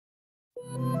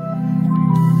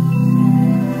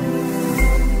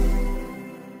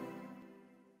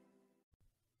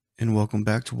And welcome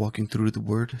back to Walking Through the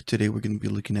Word. Today we're going to be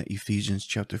looking at Ephesians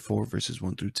chapter 4, verses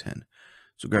 1 through 10.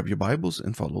 So grab your Bibles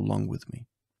and follow along with me.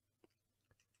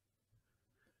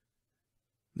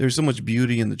 There's so much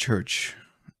beauty in the church,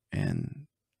 and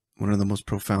one of the most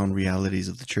profound realities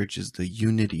of the church is the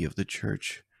unity of the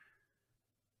church,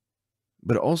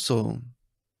 but also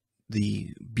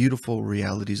the beautiful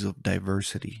realities of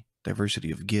diversity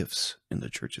of gifts in the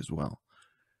church as well.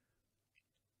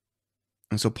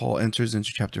 And so Paul enters into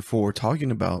chapter 4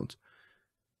 talking about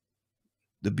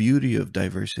the beauty of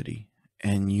diversity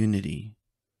and unity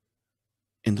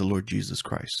in the Lord Jesus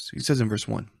Christ. He says in verse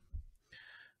 1,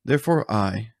 "Therefore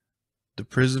I, the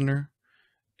prisoner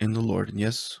in the Lord," and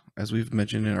yes, as we've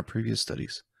mentioned in our previous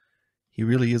studies, he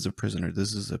really is a prisoner.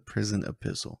 This is a prison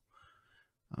epistle.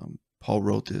 Paul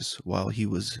wrote this while he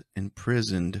was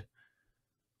imprisoned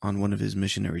on one of his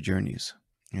missionary journeys.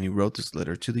 And he wrote this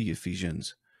letter to the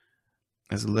Ephesians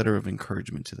as a letter of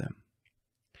encouragement to them.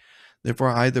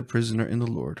 "Therefore I, the prisoner in the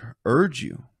Lord, urge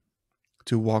you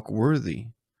to walk worthy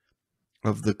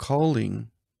of the calling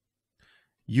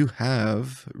you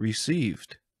have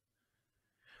received."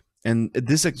 And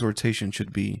this exhortation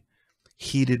should be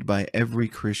heeded by every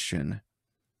Christian.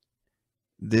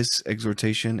 This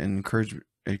exhortation and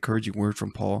encouraging word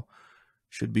from Paul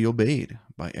should be obeyed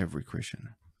by every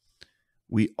Christian.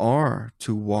 We are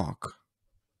to walk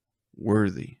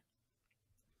worthy.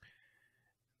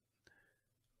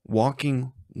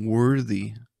 Walking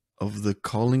worthy of the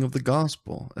calling of the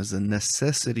gospel as a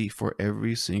necessity for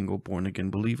every single born-again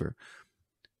believer.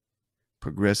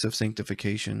 Progressive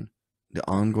sanctification, the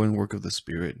ongoing work of the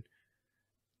Spirit,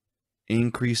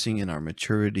 increasing in our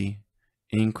maturity,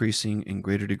 increasing in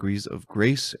greater degrees of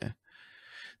grace,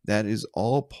 that is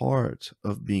all part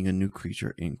of being a new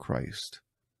creature in Christ.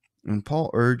 And Paul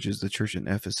urges the church in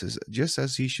Ephesus, just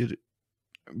as he should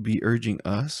be urging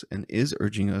us and is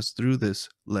urging us through this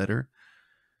letter,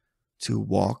 to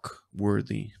walk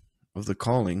worthy of the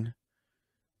calling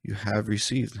you have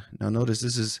received. Now notice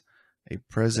this is a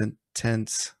present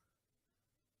tense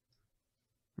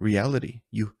reality.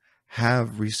 You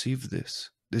have received this.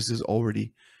 This is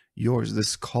already yours.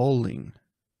 This calling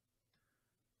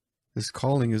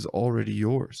is already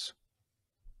yours.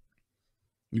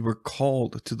 You were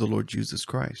called to the Lord Jesus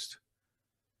Christ,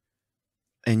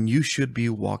 and you should be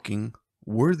walking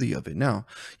worthy of it. Now,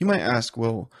 you might ask,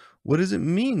 well, what does it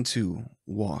mean to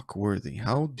walk worthy?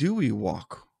 How do we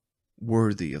walk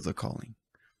worthy of the calling?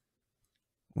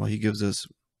 Well, he gives us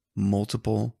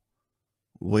multiple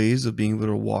ways of being able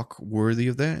to walk worthy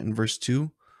of that. In verse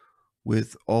 2,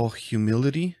 with all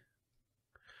humility.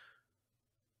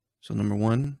 So number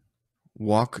 1,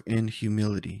 walk in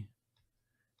humility.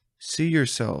 See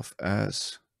yourself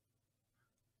as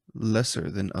lesser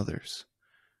than others.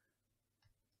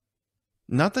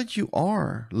 Not that you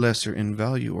are lesser in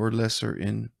value or lesser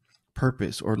in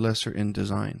purpose or lesser in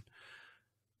design,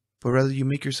 but rather you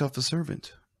make yourself a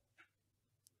servant.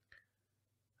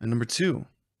 And number 2,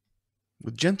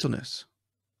 with gentleness,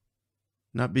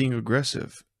 not being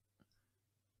aggressive,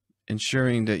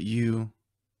 ensuring that you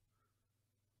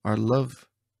are love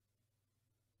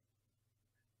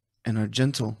and are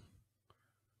gentle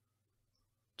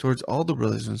towards all the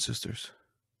brothers and sisters.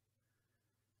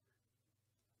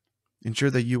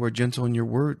 Ensure that you are gentle in your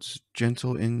words,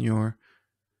 gentle in your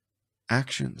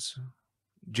actions,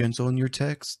 gentle in your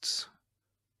texts,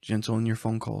 gentle in your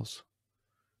phone calls.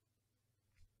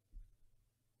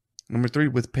 Number 3,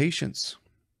 with patience.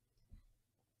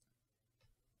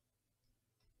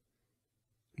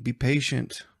 Be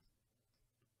patient.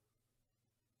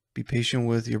 Be patient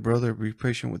with your brother. Be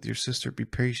patient with your sister. Be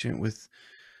patient with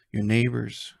your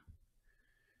neighbors.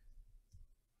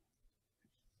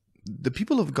 The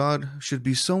people of God should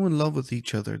be so in love with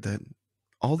each other that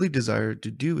all they desire to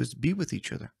do is be with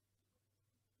each other.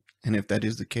 And if that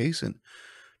is the case, and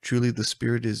truly the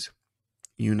Spirit is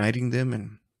uniting them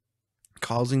and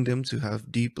causing them to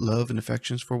have deep love and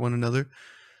affections for one another,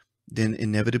 then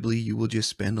inevitably you will just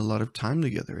spend a lot of time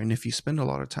together. And if you spend a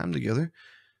lot of time together,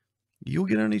 you'll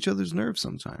get on each other's nerves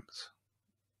sometimes.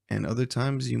 And other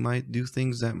times you might do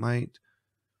things that might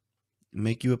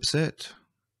make you upset,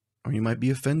 or you might be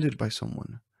offended by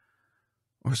someone,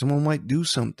 or someone might do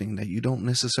something that you don't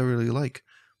necessarily like.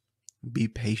 Be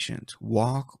patient.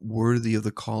 Walk worthy of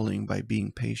the calling by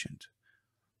being patient.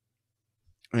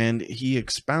 And he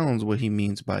expounds what he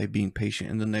means by being patient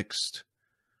in the next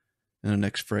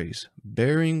phrase.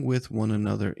 Bearing with one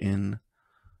another in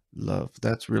love.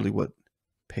 That's really what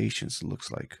patience looks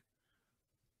like.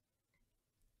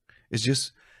 It's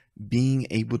just being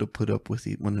able to put up with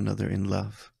one another in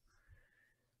love.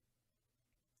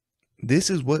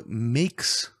 This is what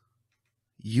makes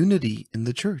unity in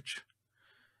the church.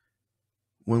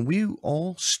 When we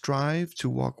all strive to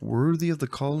walk worthy of the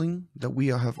calling that we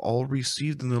have all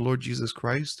received in the Lord Jesus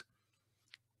Christ,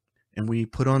 and we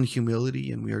put on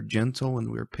humility, and we are gentle,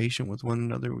 and we are patient with one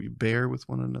another, we bear with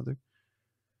one another,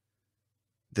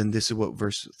 then this is what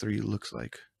verse 3 looks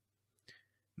like.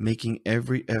 Making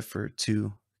every effort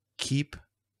to keep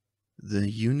the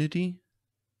unity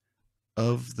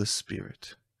of the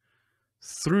Spirit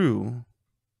through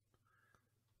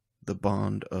the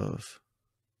bond of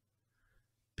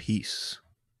peace.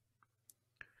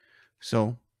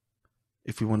 So,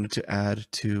 if we wanted to add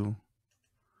to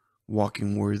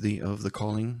walking worthy of the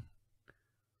calling,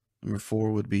 number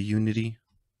 4 would be unity.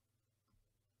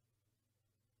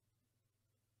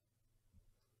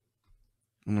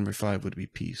 And number 5 would be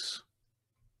peace.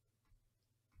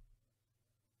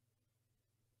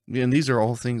 And these are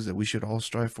all things that we should all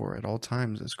strive for at all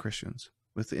times as Christians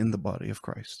within the body of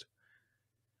Christ.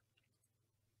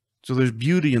 So there's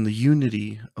beauty in the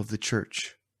unity of the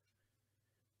church,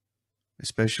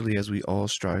 especially as we all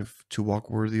strive to walk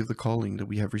worthy of the calling that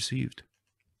we have received.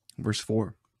 Verse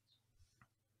 4.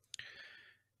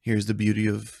 Here's the beauty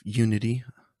of unity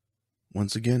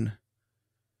once again,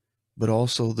 but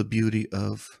also the beauty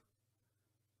of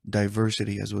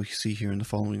diversity, as we see here in the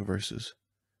following verses.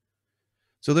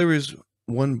 So there is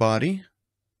one body.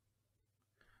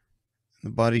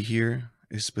 The body here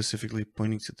is specifically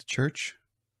pointing to the church.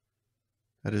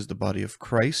 That is the body of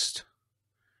Christ.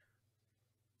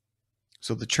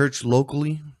 So the church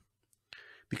locally,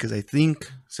 because I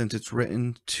think since it's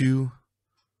written to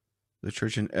the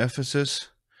church in Ephesus,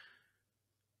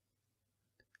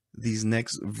 these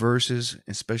next verses,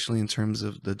 especially in terms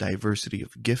of the diversity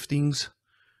of giftings,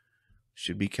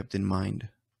 should be kept in mind.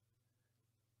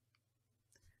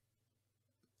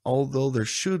 Although there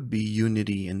should be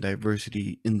unity and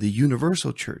diversity in the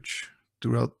universal church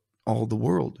throughout all the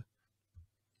world,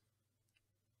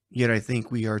 yet I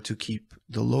think we are to keep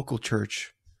the local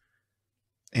church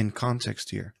in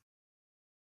context here.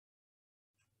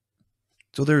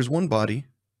 So there is one body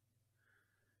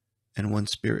and one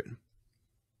Spirit.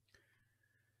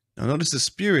 Now notice the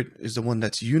Spirit is the one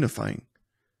that's unifying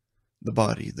the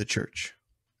body, the church.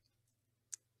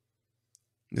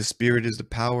 The Spirit is the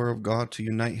power of God to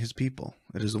unite His people.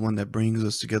 It is the one that brings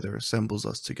us together, assembles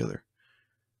us together.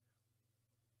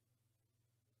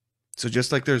 So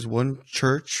just like there's one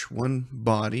church, one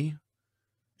body,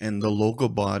 and the local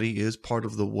body is part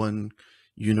of the one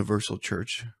universal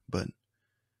church, but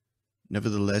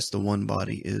nevertheless, the one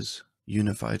body is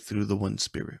unified through the one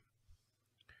Spirit.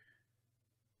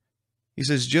 He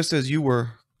says, just as you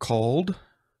were called,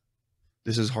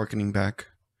 this is hearkening back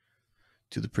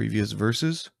to the previous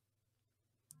verses,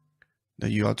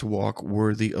 that you ought to walk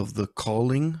worthy of the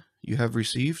calling you have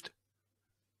received.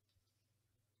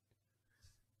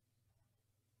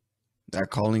 That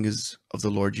calling is of the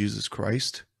Lord Jesus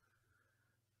Christ.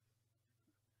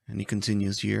 And he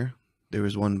continues here, there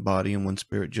is one body and one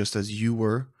Spirit, just as you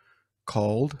were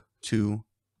called to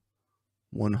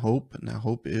one hope, and that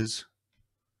hope is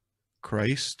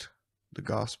Christ, the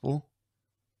gospel.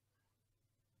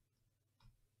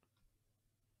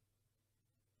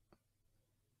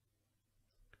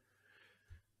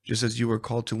 Just as you were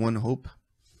called to one hope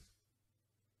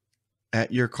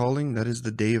at your calling, that is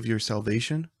the day of your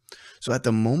salvation. So at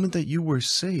the moment that you were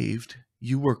saved,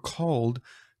 you were called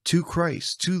to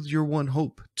Christ, to your one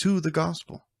hope, to the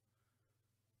gospel.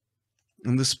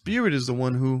 And the Spirit is the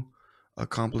one who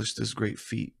accomplished this great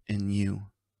feat in you.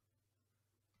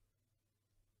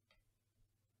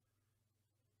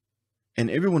 And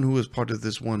everyone who is part of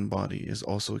this one body is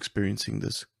also experiencing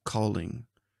this calling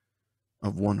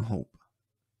of one hope.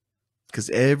 Because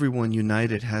everyone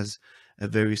united has a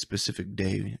very specific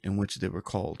day in which they were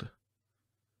called.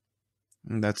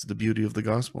 And that's the beauty of the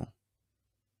gospel.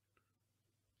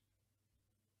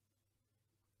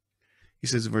 He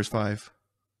says in verse 5,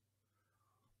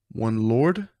 one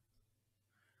Lord.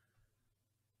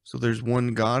 So there's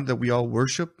one God that we all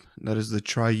worship. That is the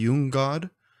triune God,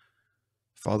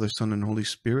 Father, Son, and Holy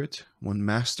Spirit. One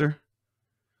Master.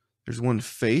 There's one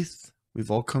faith.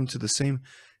 We've all come to the same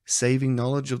saving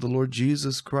knowledge of the Lord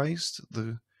Jesus Christ,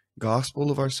 the gospel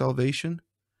of our salvation.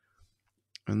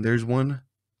 And there's one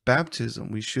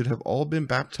baptism. We should have all been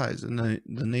baptized in the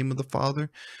name of the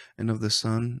Father and of the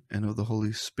Son and of the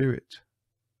Holy Spirit.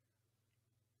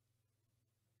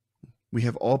 We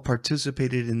have all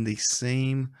participated in the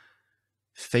same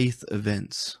faith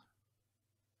events.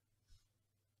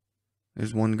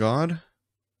 There's one God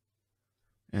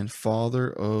and Father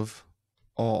of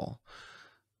all.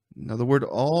 Now the word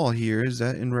all here, is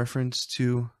that in reference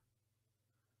to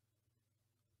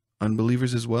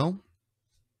unbelievers as well.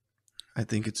 I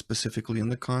think it's specifically in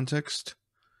the context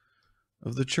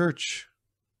of the church.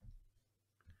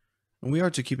 And we are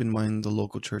to keep in mind the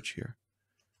local church here.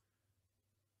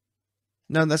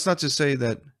 Now, that's not to say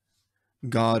that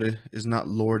God is not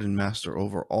Lord and Master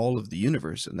over all of the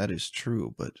universe, and that is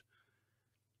true, but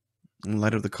in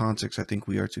light of the context, I think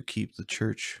we are to keep the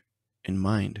church in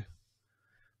mind.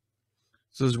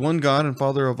 So there's one God and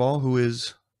Father of all, who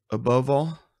is above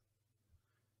all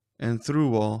and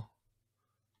through all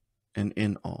and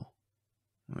in all.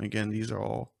 And again, these are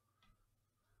all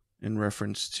in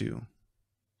reference to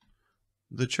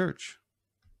the church.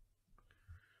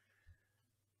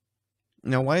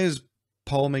 Now, why is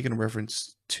Paul making a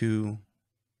reference to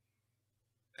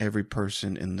every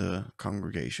person in the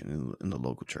congregation, in the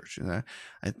local church? And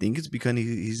I think it's because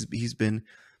he's been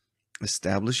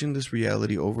establishing this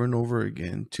reality over and over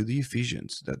again to the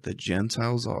Ephesians, that the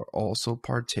Gentiles are also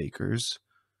partakers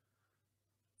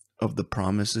of the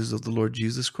promises of the Lord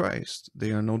Jesus Christ.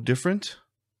 They are no different.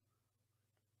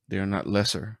 They are not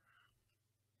lesser.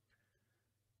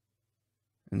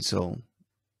 And so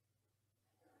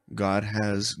God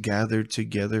has gathered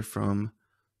together from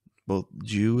both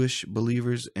Jewish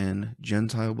believers and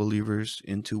Gentile believers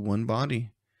into one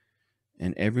body.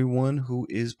 And everyone who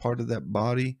is part of that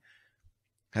body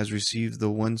has received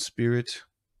the one Spirit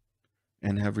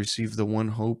and have received the one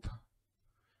hope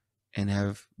and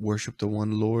have worshiped the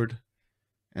one Lord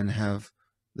and have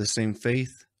the same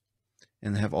faith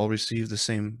and have all received the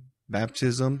same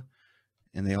baptism,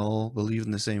 and they all believe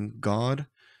in the same God,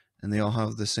 and they all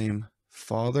have the same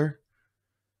Father.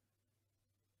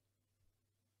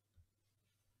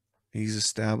 He's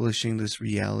establishing this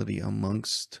reality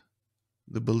amongst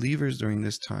the believers during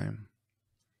this time,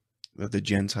 that the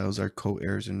Gentiles are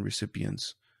co-heirs and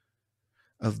recipients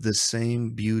of the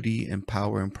same beauty and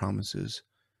power and promises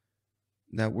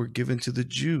that were given to the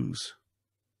Jews.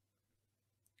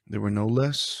 There were no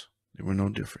less, there were no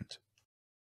different.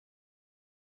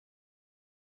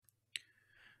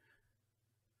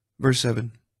 Verse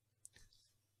 7.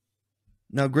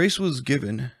 Now grace was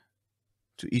given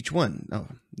to each one. Now,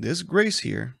 this grace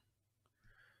here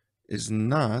is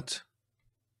not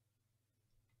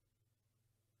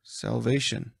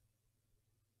salvation.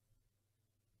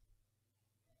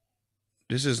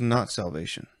 This is not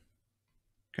salvation.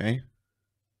 Okay?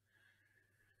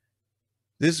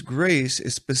 This grace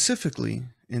is specifically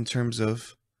in terms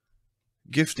of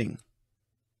gifting.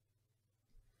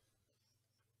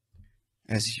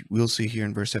 As we'll see here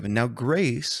in verse 7. Now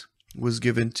grace was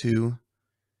given to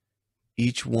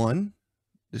each one.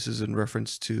 This is in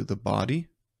reference to the body,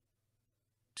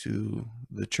 to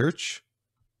the church.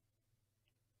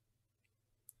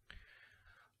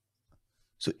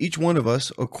 So each one of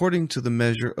us, according to the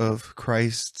measure of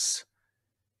Christ's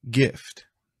gift.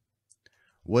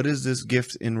 What is this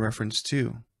gift in reference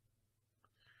to?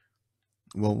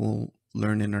 Well, we'll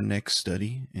learn in our next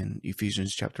study in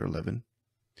Ephesians chapter 11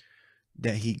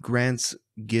 that he grants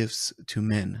gifts to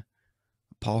men,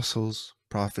 apostles,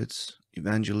 prophets,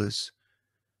 evangelists,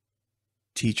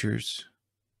 teachers,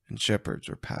 and shepherds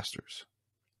or pastors.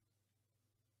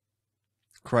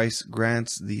 Christ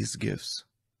grants these gifts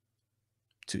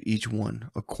to each one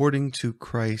according to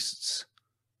Christ's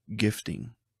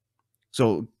gifting.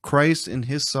 So Christ in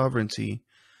his sovereignty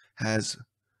has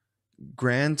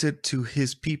granted to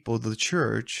his people, the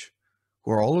church,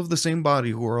 who are all of the same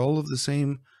body, who are all of the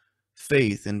same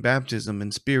faith and baptism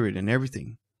and spirit and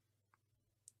everything.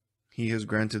 He has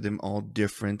granted them all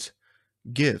different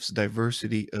gifts,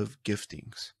 diversity of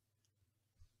giftings.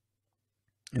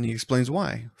 And he explains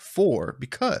why.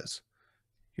 Because,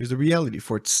 here's the reality.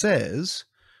 For it says,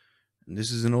 and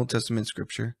this is an Old Testament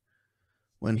scripture,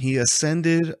 when he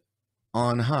ascended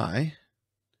on high,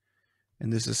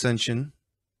 and this ascension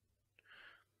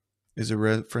is a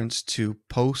reference to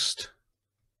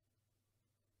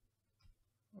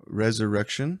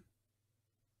post-resurrection.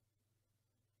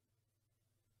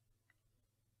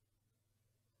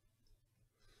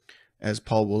 As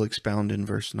Paul will expound in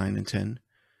verse 9 and 10.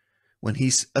 When he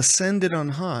ascended on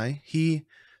high, he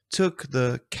took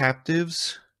the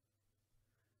captives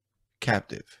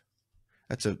captive.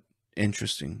 That's an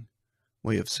interesting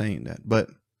way of saying that.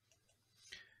 But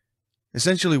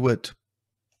essentially what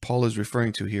Paul is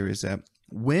referring to here is that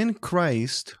when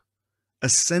Christ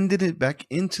ascended it back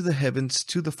into the heavens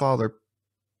to the Father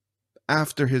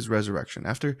after his resurrection,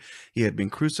 after he had been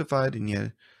crucified and he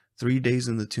had 3 days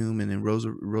in the tomb and then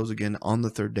rose again on the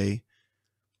third day.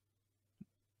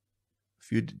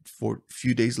 For a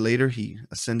few days later, he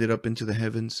ascended up into the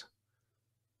heavens.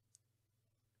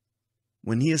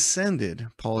 When he ascended,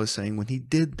 Paul is saying, when he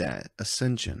did that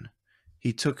ascension,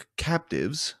 He took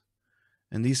captives,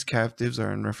 and these captives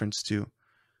are in reference to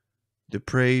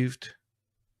depraved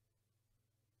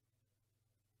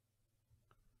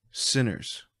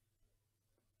sinners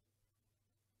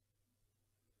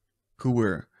who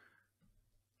were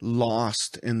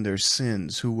lost in their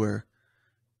sins, who were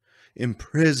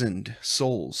imprisoned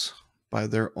souls by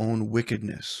their own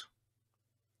wickedness.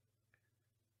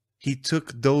 He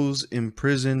took those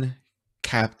imprisoned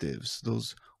captives,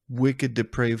 those wicked,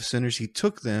 depraved sinners, he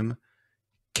took them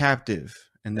captive,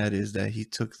 and that is that he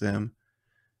took them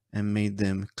and made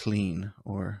them clean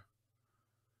or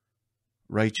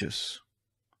righteous.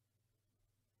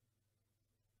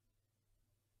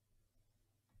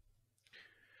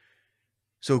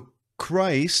 So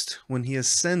Christ, when he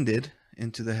ascended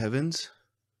into the heavens,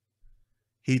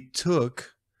 he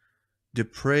took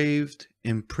depraved,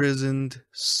 imprisoned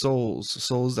souls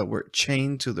that were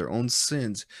chained to their own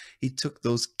sins. He took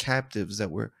those captives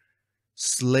that were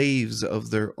slaves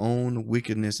of their own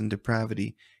wickedness and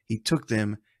depravity. He took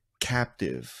them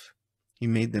captive. He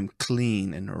made them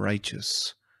clean and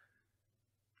righteous.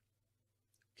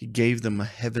 He gave them a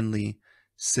heavenly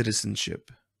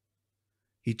citizenship.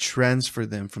 He transferred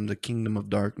them from the kingdom of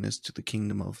darkness to the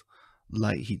kingdom of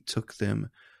light. He took them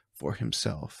for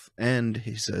himself. And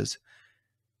he says,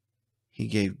 he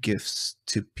gave gifts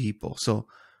to people. So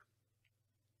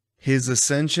his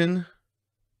ascension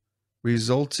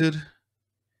resulted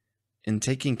in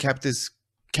taking captives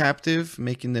captive,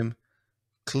 making them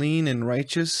clean and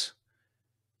righteous,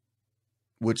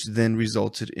 which then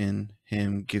resulted in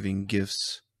him giving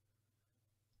gifts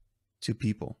to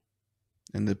people.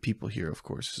 And the people here, of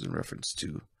course, is in reference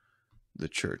to the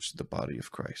church, the body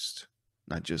of Christ.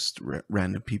 Not just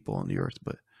random people on the earth,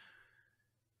 but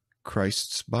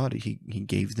Christ's body. He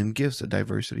gave them gifts, a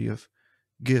diversity of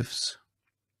gifts.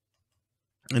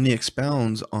 And he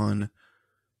expounds on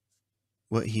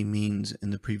what he means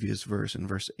in the previous verse, in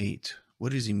verse 8.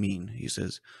 What does he mean? He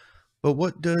says, but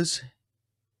what does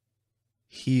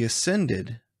he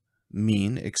ascended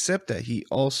mean, except that he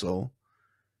also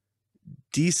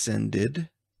descended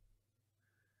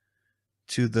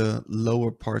to the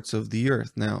lower parts of the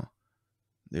earth? Now,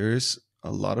 there is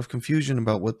a lot of confusion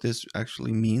about what this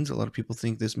actually means. A lot of people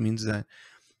think this means that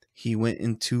he went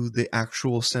into the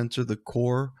actual center, the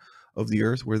core of the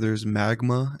earth, where there's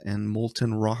magma and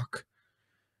molten rock.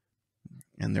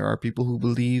 And there are people who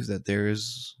believe that there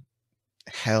is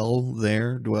hell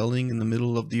there dwelling in the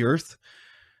middle of the earth.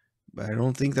 But I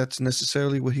don't think that's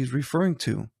necessarily what he's referring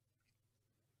to.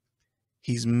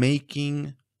 He's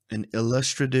making an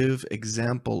illustrative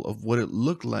example of what it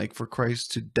looked like for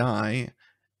Christ to die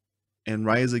and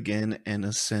rise again and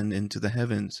ascend into the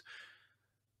heavens.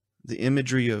 The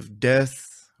imagery of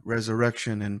death,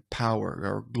 resurrection, and power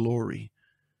or glory.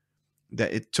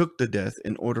 That it took the death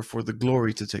in order for the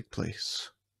glory to take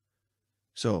place.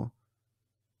 So,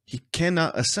 he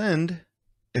cannot ascend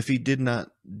if he did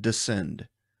not descend.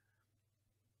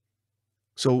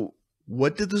 So,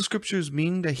 what did the scriptures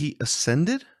mean that he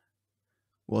ascended?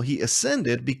 Well, he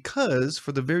ascended because,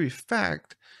 for the very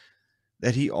fact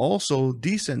that he also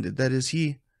descended, that is,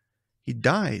 he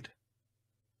died.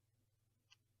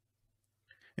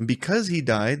 And because he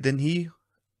died, then he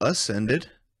ascended,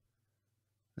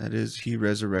 that is, he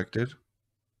resurrected.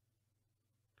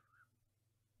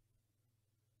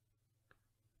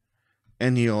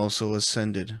 And he also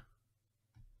ascended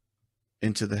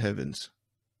into the heavens,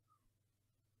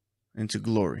 into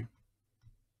glory.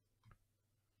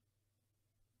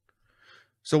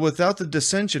 So without the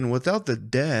descension, without the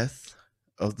death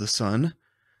of the Son,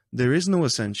 there is no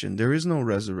ascension, there is no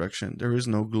resurrection, there is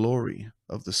no glory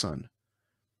of the Son.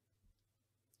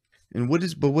 And what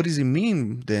does he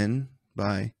mean then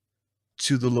by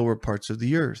to the lower parts of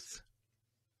the earth?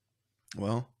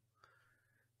 Well,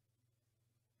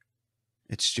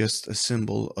 it's just a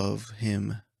symbol of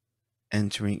him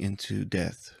entering into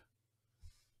death.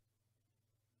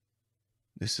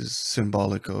 This is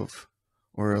symbolic of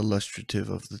or illustrative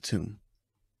of the tomb.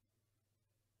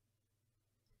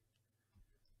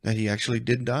 That he actually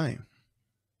did die.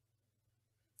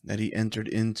 That he entered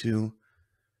into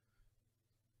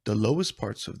the lowest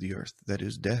parts of the earth, that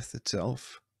is death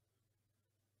itself.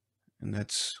 And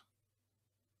that's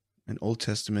an Old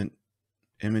Testament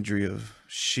imagery of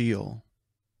Sheol,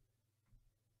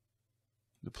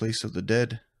 the place of the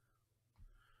dead.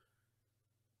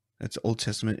 That's Old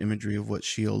Testament imagery of what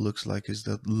Sheol looks like, is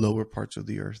the lower parts of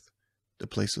the earth, the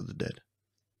place of the dead.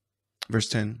 Verse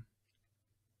 10,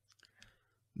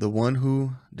 the one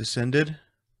who descended.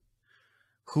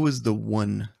 Who is the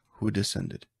one who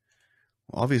descended?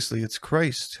 Well, obviously, it's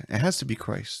Christ. It has to be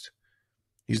Christ.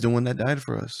 He's the one that died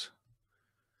for us.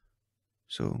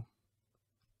 So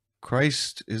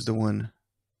Christ is the one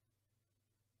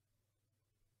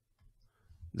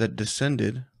that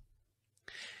descended,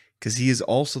 because he is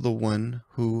also the one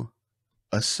who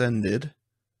ascended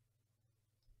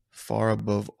far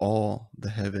above all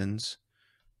the heavens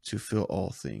to fill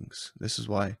all things. This is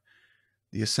why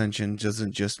the ascension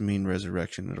doesn't just mean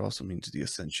resurrection, it also means the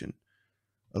ascension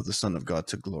of the Son of God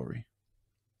to glory.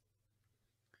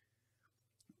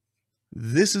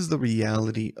 This is the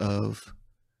reality of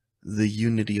the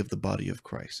unity of the body of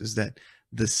Christ, is that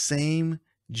the same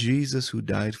Jesus who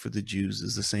died for the Jews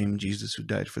is the same Jesus who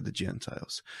died for the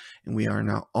Gentiles. And we are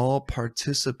now all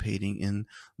participating in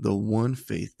the one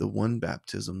faith, the one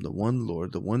baptism, the one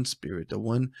Lord, the one Spirit, the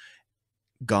one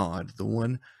God, the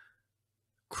one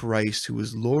Christ who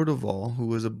is Lord of all,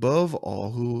 who is above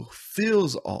all, who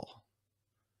fills all.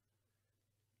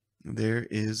 There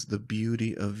is the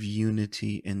beauty of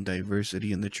unity and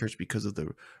diversity in the church because of the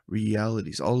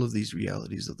realities, all of these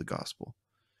realities of the gospel.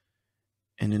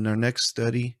 And in our next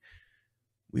study,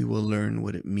 we will learn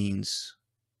what it means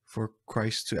for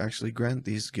Christ to actually grant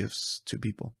these gifts to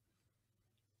people.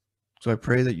 So I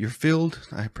pray that you're filled.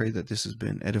 I pray that this has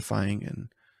been edifying and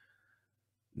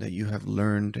that you have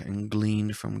learned and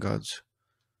gleaned from God's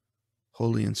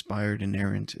holy, inspired,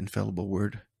 inerrant, infallible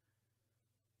word.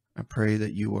 I pray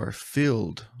that you are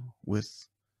filled with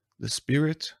the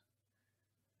Spirit,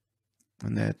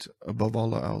 and that above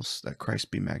all else, that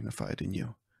Christ be magnified in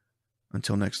you.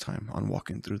 Until next time on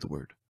Walking Through the Word.